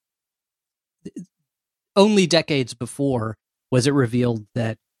about. Only decades before was it revealed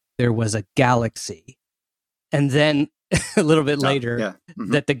that there was a galaxy, and then a little bit later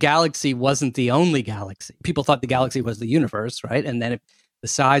that the galaxy wasn't the only galaxy. People thought the galaxy was the universe, right? And then the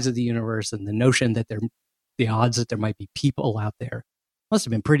size of the universe and the notion that the odds that there might be people out there must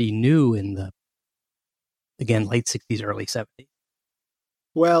have been pretty new in the, again, late 60s, early 70s.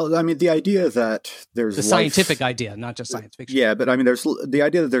 Well, I mean, the idea that there's the scientific idea, not just science fiction. Yeah, but I mean, there's the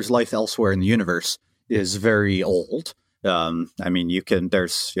idea that there's life elsewhere in the universe is very old. I mean,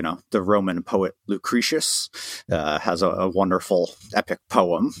 there's, the Roman poet Lucretius has a wonderful epic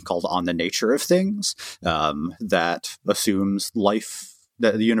poem called On the Nature of Things that assumes life,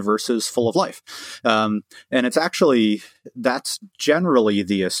 that the universe is full of life. And that's generally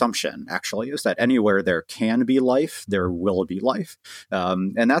the assumption, actually, is that anywhere there can be life, there will be life.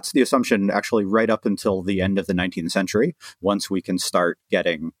 And that's the assumption, actually, right up until the end of the 19th century, once we can start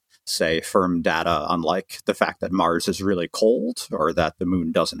getting, say, firm data, unlike the fact that Mars is really cold or that the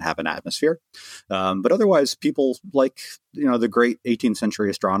moon doesn't have an atmosphere. But otherwise, people like, the great 18th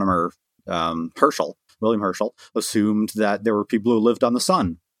century astronomer William Herschel, assumed that there were people who lived on the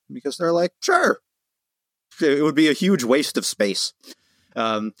sun because they're like, sure, it would be a huge waste of space.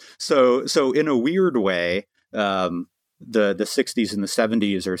 So in a weird way, the 60s and the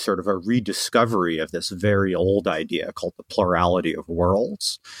 70s are sort of a rediscovery of this very old idea called the plurality of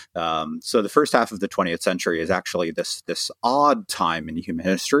worlds. So the first half of the 20th century is actually this odd time in human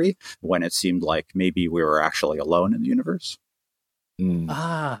history when it seemed like maybe we were actually alone in the universe.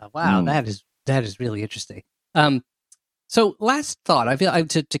 Wow, that is really interesting. So last thought, I feel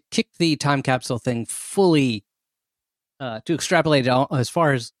to kick the time capsule thing fully, to extrapolate it as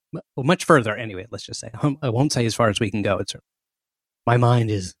far as, much further anyway, let's just say. I won't say as far as we can go. My mind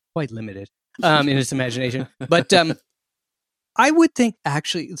is quite limited in its imagination. But I would think,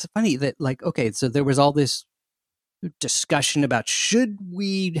 actually, it's funny that, like, okay, so there was all this discussion about should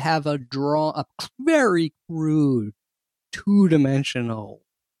we have a very crude, two-dimensional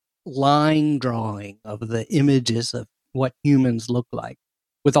line drawing of the images of what humans look like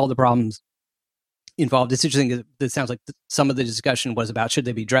with all the problems involved. It's interesting. It sounds like some of the discussion was about should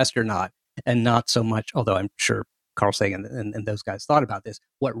they be dressed or not, and not so much, although I'm sure Carl Sagan and those guys thought about this,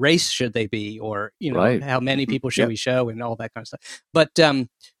 what race should they be, or how many people should we show, and all that kind of stuff. But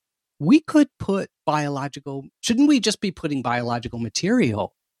we could put shouldn't we just be putting biological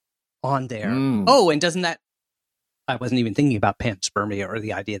material on there? Oh, and doesn't that, I wasn't even thinking about panspermia, or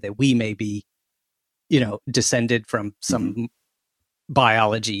the idea that we may be, descended from some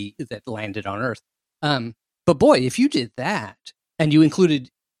biology that landed on Earth. But boy, if you did that and you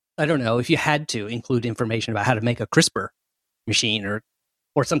included, I don't know, if you had to include information about how to make a CRISPR machine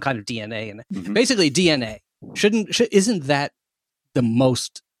or some kind of DNA, and basically DNA, isn't that the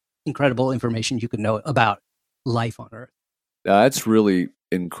most incredible information you could know about life on Earth? That's really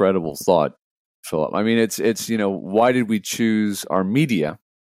incredible thought, Philip. I mean, it's why did we choose our media,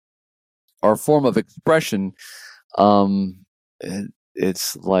 our form of expression?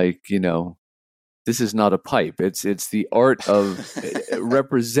 It's like, this is not a pipe. It's the art of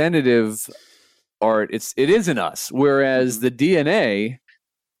representative art. It isn't us. Whereas the DNA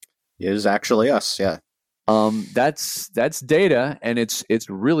is actually us. Yeah. That's data, and it's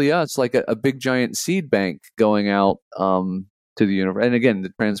really us, like a big giant seed bank going out to the universe. And again, the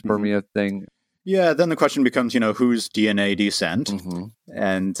panspermia thing. Yeah, then the question becomes, whose DNA do you send? Mm-hmm.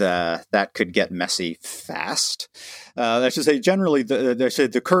 And that could get messy fast. I should say, generally,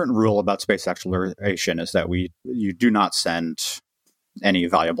 the current rule about space exploration is that you do not send any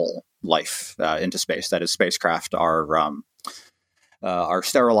valuable life into space. That is, spacecraft are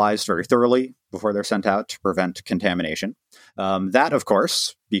sterilized very thoroughly before they're sent out to prevent contamination. That, of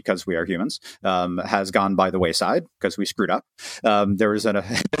course, because we are humans, has gone by the wayside because we screwed up. We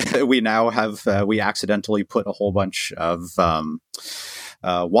accidentally put a whole bunch of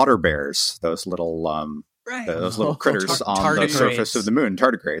water bears, those little critters on the surface of the moon,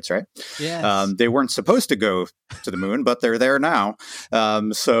 tardigrades, right? Yes. They weren't supposed to go to the moon, but they're there now.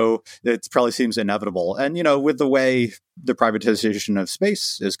 So it probably seems inevitable. And, with the way the privatization of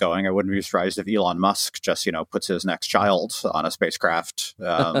space is going, I wouldn't be surprised if Elon Musk just, puts his next child on a spacecraft,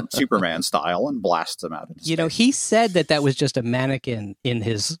 Superman style, and blasts them out into space. He said that was just a mannequin in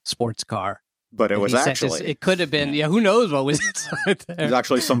his sports car. But it was actually... It could have been, who knows what was inside there. It was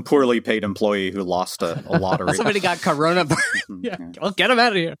actually some poorly paid employee who lost a lottery. Somebody got coronavirus. Well, get him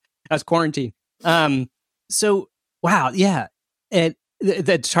out of here. That's quarantine. So, wow, yeah. And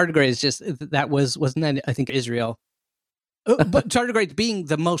the tardigrade is just, wasn't that, I think, Israel? But tardigrades being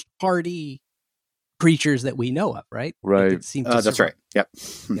the most hardy creatures that we know of, right? Right. That's right. Yep.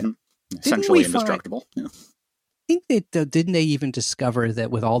 Mm-hmm. Yeah. Essentially indestructible. Yeah. I think that didn't they even discover that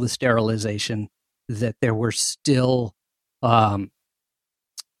with all the sterilization that there were still, germs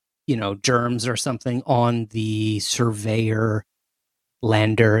or something on the Surveyor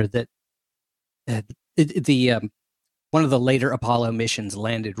lander that one of the later Apollo missions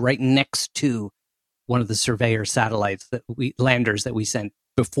landed right next to one of the Surveyor satellites landers that we sent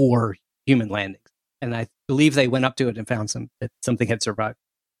before human landings, and I believe they went up to it and found that something had survived.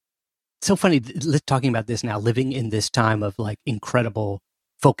 So funny talking about this now, living in this time of like incredible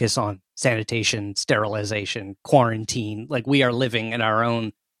focus on sanitation, sterilization, quarantine. Like we are living in our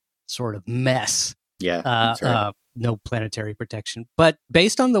own sort of mess. Yeah, that's right. No planetary protection. But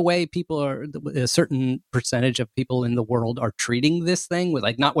based on the way a certain percentage of people in the world are treating this thing with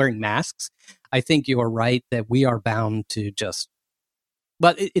like not wearing masks, I think you're right that we are bound to just.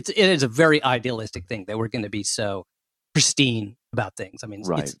 But it is a very idealistic thing that we're going to be so pristine about things. I mean,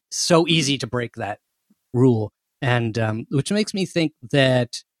 right. It's so easy to break that rule, and which makes me think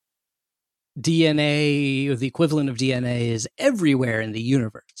that DNA, or the equivalent of DNA, is everywhere in the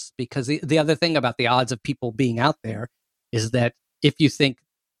universe. Because the other thing about the odds of people being out there is that if you think,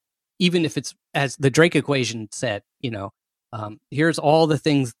 even if it's as the Drake equation said, here's all the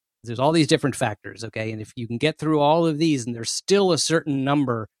things. There's all these different factors, okay, and if you can get through all of these, and there's still a certain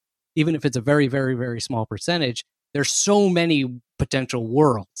number, even if it's a very, very, very small percentage. There's so many potential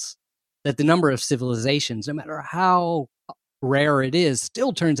worlds that the number of civilizations, no matter how rare it is,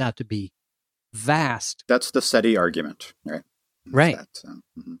 still turns out to be vast. That's the SETI argument, right? Right.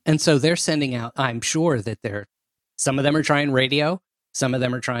 And so they're sending out, I'm sure that some of them are trying radio, some of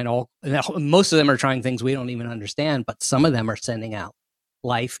them are trying most of them are trying things we don't even understand, but some of them are sending out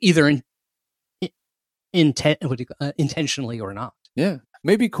life, either intentionally or not. Yeah.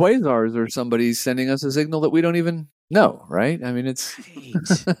 Maybe quasars or somebody's sending us a signal that we don't even know, right? I mean, it's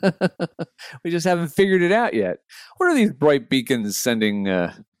we just haven't figured it out yet. What are these bright beacons sending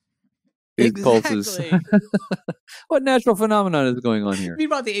these pulses? What natural phenomenon is going on here?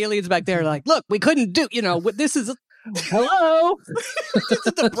 Meanwhile, the aliens back there are like, look, we couldn't do, this is... Hello? This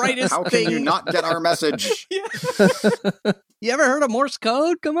is the brightest thing. How can you not get our message? You ever heard of Morse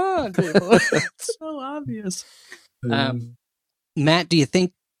code? Come on, people. It's so obvious. Matt, do you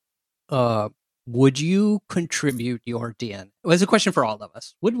think, would you contribute your DNA? Well, it's a question for all of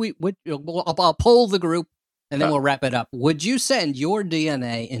us. I'll poll the group and then we'll wrap it up. Would you send your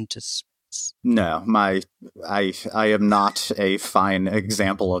DNA into space? No, I am not a fine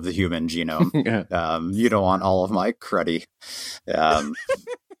example of the human genome. You don't want all of my cruddy.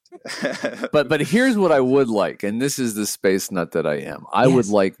 But here's what I would like, and this is the space nut that I am. I would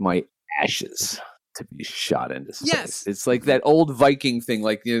like my ashes to be shot into space. Yes. It's like that old Viking thing,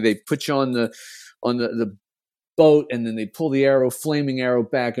 like they put you on the boat and then they pull the flaming arrow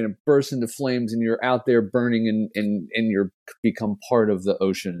back and it bursts into flames and you're out there burning and you're become part of the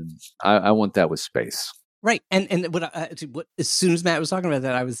ocean. I want that with space. Right. And what as soon as Matt was talking about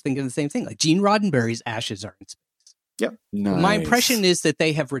that, I was thinking the same thing. Like Gene Roddenberry's ashes are in space. Yep. Nice. My impression is that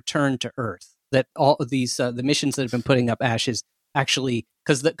they have returned to Earth, that all of these the missions that have been putting up ashes actually,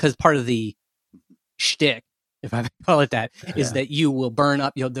 because part of the shtick, if I call it that, is that you will burn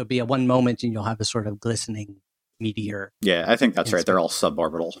up. There'll be one moment and you'll have a sort of glistening meteor. Yeah, I think that's right. They're all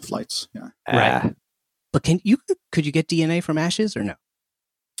suborbital flights. Yeah, right. But could you get DNA from ashes or no?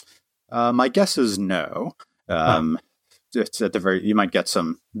 My guess is no. It's at the very. You might get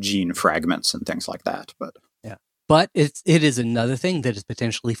some gene fragments and things like that, but yeah. But it is another thing that is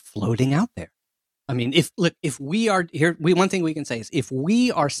potentially floating out there. I mean, if we are here, one thing we can say is if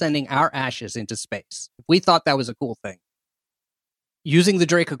we are sending our ashes into space, if we thought that was a cool thing, using the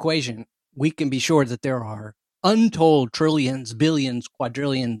Drake equation, we can be sure that there are untold trillions, billions,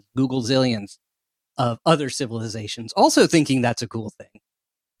 quadrillions, Google zillions of other civilizations also thinking that's a cool thing.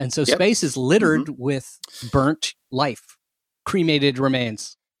 And so space is littered with burnt life, cremated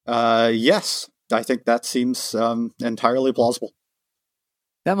remains. Yes, I think that seems entirely plausible.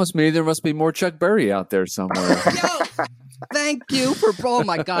 That must mean there must be more Chuck Berry out there somewhere. Yo, thank you for, oh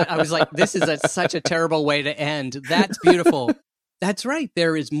my God. I was like, this is such a terrible way to end. That's beautiful. That's right.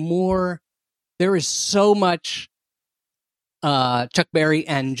 There is so much Chuck Berry,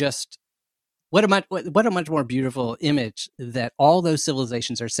 and just what a much more beautiful image that all those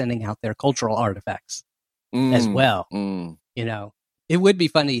civilizations are sending out their cultural artifacts as well. You know, it would be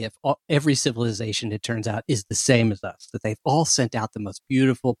funny if every civilization, it turns out, is the same as us, that they've all sent out the most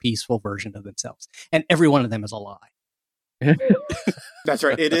beautiful, peaceful version of themselves. And every one of them is a lie. That's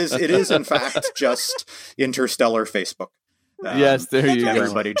right. It is, in fact, just interstellar Facebook. Yes, there you go.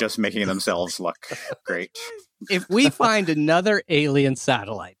 Everybody just making themselves look great. If we find another alien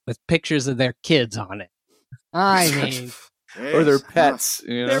satellite with pictures of their kids on it, I mean... or their pets,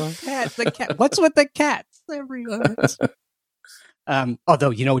 you know? Their pets. The cat. What's with the cats? Everyone.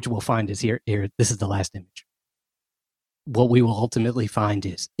 Although, you know what we'll find is here. This is the last image. What we will ultimately find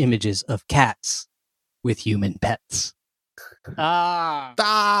is images of cats with human pets. It's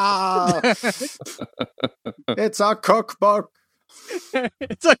a cookbook.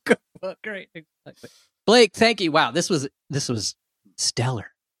 It's a cookbook. Great. Exactly. Blake, thank you. Wow, this was stellar.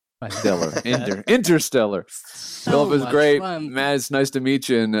 Interstellar. So Philip, it was great. Fun. Matt, it's nice to meet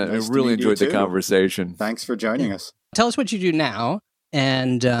you, and I really enjoyed the conversation. Thanks for joining us. Tell us what you do now,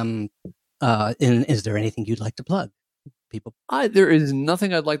 and is there anything you'd like to plug? People, there is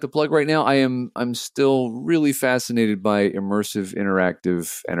nothing I'd like to plug right now. I'm still really fascinated by immersive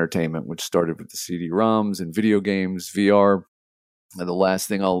interactive entertainment, which started with the CD-ROMs and video games, VR. And the last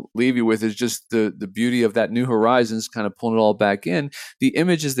thing I'll leave you with is just the beauty of that New Horizons, kind of pulling it all back in. The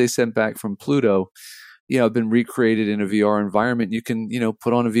images they sent back from Pluto, have been recreated in a VR environment. You can,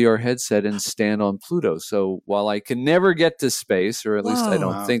 put on a VR headset and stand on Pluto. So while I can never get to space, or at least I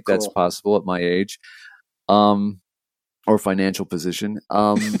don't think that's possible at my age, or financial position,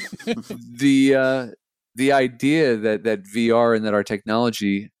 the idea that VR and that our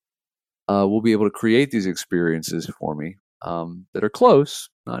technology will be able to create these experiences for me that are close,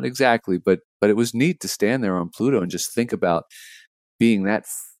 not exactly, but it was neat to stand there on Pluto and just think about being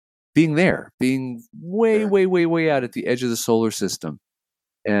there, being way out at the edge of the solar system,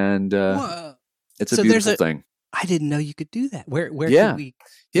 and it's a beautiful thing. I didn't know you could do that. Where can we?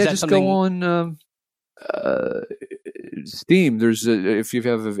 Yeah, just go on Steam. There's if you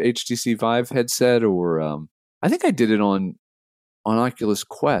have an HTC Vive headset, or I think I did it on Oculus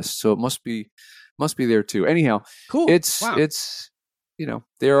Quest, so it must be there too. Anyhow, cool. It's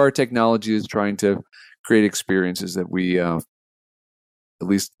there are technologies trying to create experiences that we at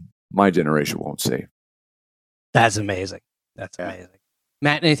least my generation won't see. That's amazing. That's amazing.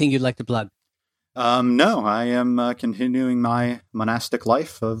 Matt, anything you'd like to plug? No, I am continuing my monastic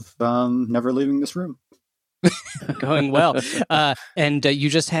life of never leaving this room. Going well. And you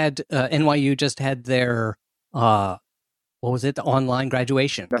just had NYU just had their what was it? The online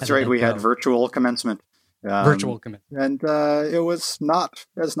graduation. That's right. We had virtual commencement. And it was not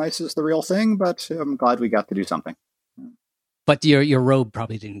as nice as the real thing, but I'm glad we got to do something. But your robe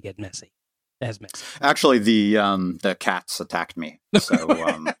probably didn't get messy. As messy. Actually, the cats attacked me. So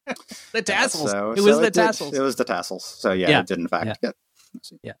the tassels. It was the tassels. It was the tassels. So it did in fact get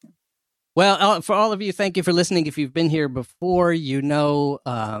messy. Yeah. Well, for all of you, thank you for listening. If you've been here before, you know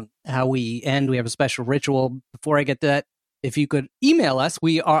how we end. We have a special ritual. Before I get to that, if you could email us,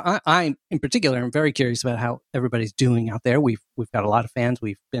 I in particular am very curious about how everybody's doing out there. We've got a lot of fans.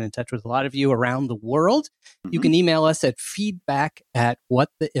 We've been in touch with a lot of you around the world. Mm-hmm. You can email us at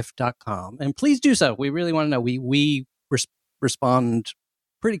feedback@whattheif.com, and please do so. We really want to know. We respond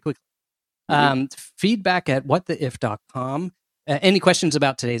pretty quickly. Mm-hmm. Feedback@whattheif.com. Any questions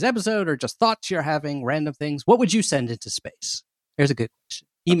about today's episode, or just thoughts you're having, random things? What would you send into space? Here's a good question.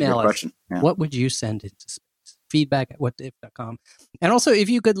 Email us. Yeah. What would you send into space? Feedback@whattheif.com. And also, if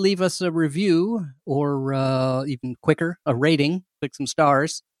you could leave us a review, or even quicker, a rating, click some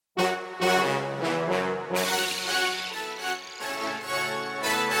stars.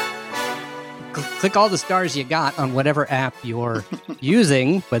 click all the stars you got on whatever app you're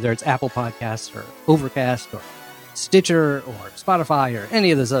using, whether it's Apple Podcasts or Overcast or Stitcher or Spotify or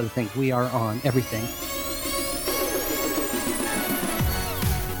any of those other things. We are on everything.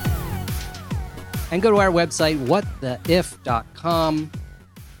 And go to our website, whattheif.com,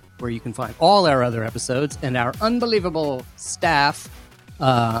 where you can find all our other episodes and our unbelievable staff.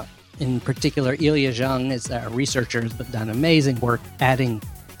 In particular, Ilya Zhang is our researcher that's done amazing work adding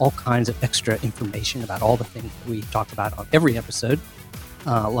all kinds of extra information about all the things that we talk about on every episode.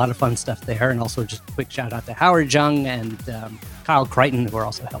 A lot of fun stuff there. And also just a quick shout out to Howard Zhang and Kyle Crichton, who are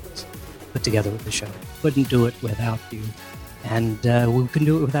also helped us put together with the show. Couldn't do it without you. And we couldn't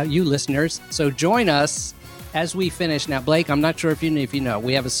do it without you, listeners. So join us as we finish. Now, Blake, I'm not sure if you know,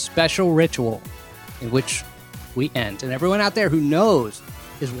 we have a special ritual in which we end. And everyone out there who knows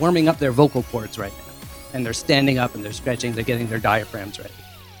is warming up their vocal cords right now. And they're standing up and they're stretching, they're getting their diaphragms ready.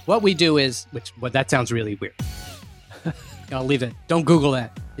 What we do is, that sounds really weird. I'll leave it. Don't Google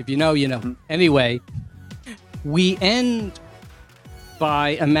that. If you know, you know. Anyway, we end by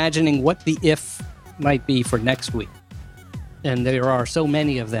imagining what the if might be for next week. And there are so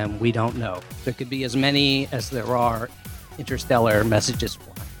many of them, we don't know. There could be as many as there are interstellar messages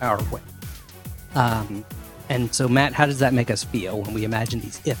our way. And so, Matt, how does that make us feel when we imagine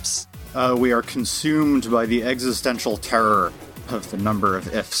these ifs? We are consumed by the existential terror of the number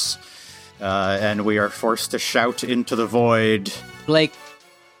of ifs. And we are forced to shout into the void. Blake,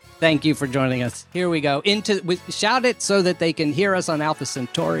 thank you for joining us. Here we go. Shout it so that they can hear us on Alpha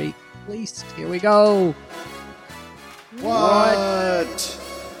Centauri. Please, here we go. What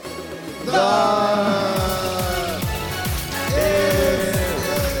the